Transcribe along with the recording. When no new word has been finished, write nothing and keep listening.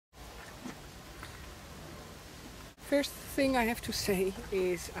First thing I have to say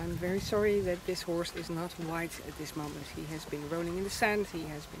is I'm very sorry that this horse is not white at this moment. He has been rolling in the sand, he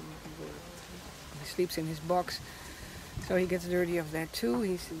sleeps in his box, so he gets dirty of that too.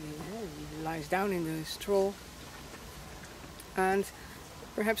 He lies down in the straw. And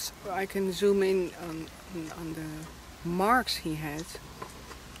perhaps I can zoom in on the marks he has.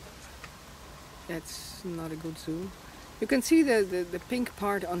 That's not a good zoom. You can see the pink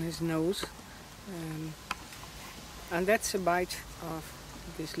part on his nose. And that's a bite of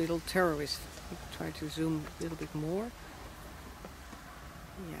this little terrorist. I'll try to zoom a little bit more.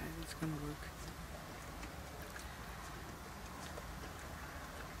 Yeah, it's gonna work.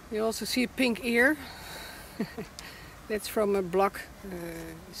 You also see a pink ear. That's from a block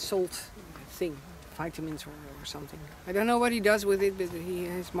salt thing, vitamins or something. I don't know what he does with it, but he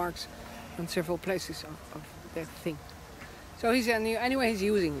has marks on several places of that thing. So anyway, he's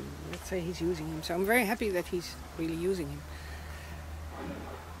using him. Let's say he's using him. So I'm very happy that he's really using him.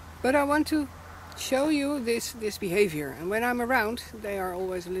 But I want to show you this behavior. And when I'm around, they are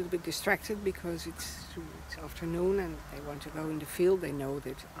always a little bit distracted because it's afternoon and they want to go in the field. They know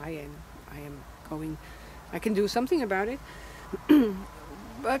that I am going. I can do something about it.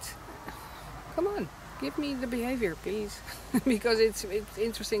 But come on, give me the behavior, please, because it's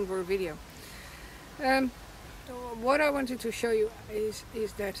interesting for a video. What I wanted to show you is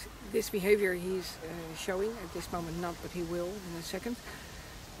that this behavior he's showing at this moment not, but he will in a second.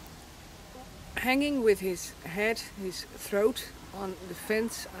 Hanging with his head, his throat on the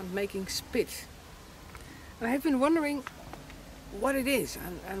fence and making spit. And I have been wondering what it is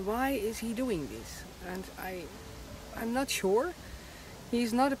and why is he doing this. And I'm not sure.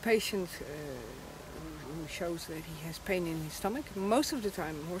 He's not a patient who shows that he has pain in his stomach. Most of the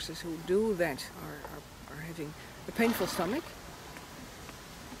time horses who do that are having a painful stomach.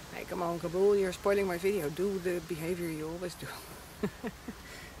 Hey, come on, Kabul, you're spoiling my video. Do the behavior you always do.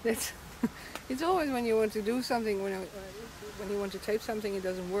 It's always when you want to do something, when you want to tape something, it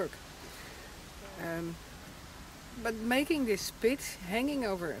doesn't work. But making this spit, hanging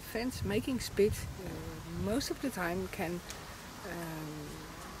over a fence, making spit, most of the time can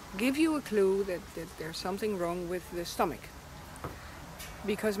give you a clue that there's something wrong with the stomach.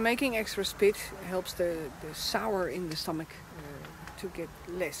 Because making extra spit helps the sour in the stomach to get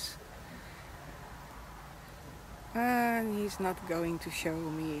less. And he's not going to show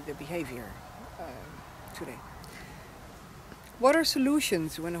me the behavior today. What are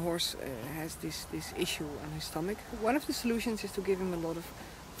solutions when a horse has this issue on his stomach? One of the solutions is to give him a lot of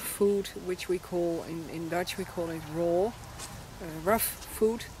food, which we call, in Dutch we call it raw, rough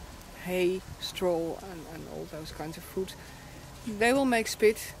food, hay, straw and all those kinds of food. They will make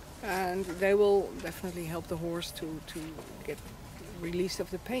spit and they will definitely help the horse to get released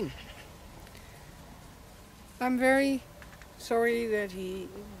of the pain. I'm very sorry that he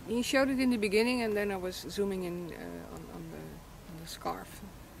showed it in the beginning and then I was zooming in on the scarf.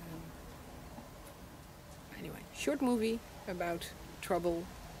 Anyway, short movie about trouble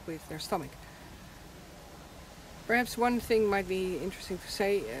with their stomach. Perhaps one thing might be interesting to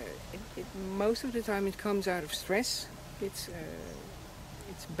say, most of the time it comes out of stress. It's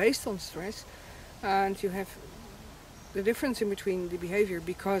based on stress, and you have the difference in between the behavior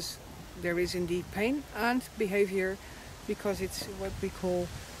because there is indeed pain and behavior because it's what we call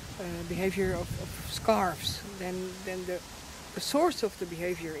behavior of scarves. Then the source of the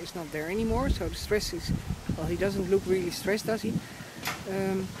behavior is not there anymore, so the stress is, well, he doesn't look really stressed, does he?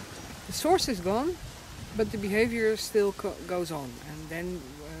 The source is gone, but the behavior still goes on, and then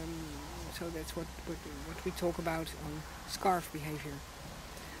so that's what we talk about on scarf behavior.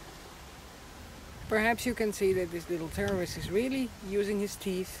 Perhaps you can see that this little terrorist is really using his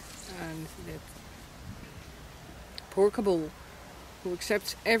teeth, and that poor Kabul, who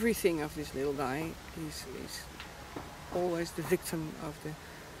accepts everything of this little guy, is always the victim of the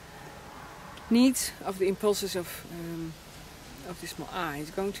needs, of the impulses of the small.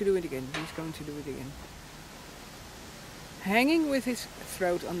 He's going to do it again. He's going to do it again. Hanging with his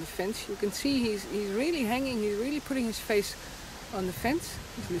throat on the fence, you can see he's really hanging. He's really putting his face on the fence.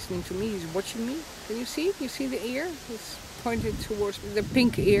 He's listening to me. He's watching me. Can you see? You see the ear? It's pointed towards me. The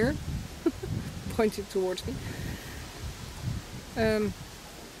pink ear pointed towards me. And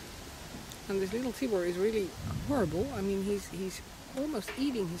this little Tibor is really horrible. I mean, he's almost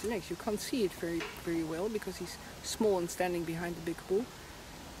eating his legs. You can't see it very, very well because he's small and standing behind the big bull.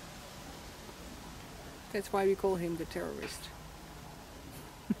 That's why we call him the terrorist.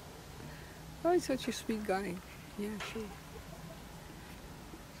 Oh, he's such a sweet guy. Yeah, sure.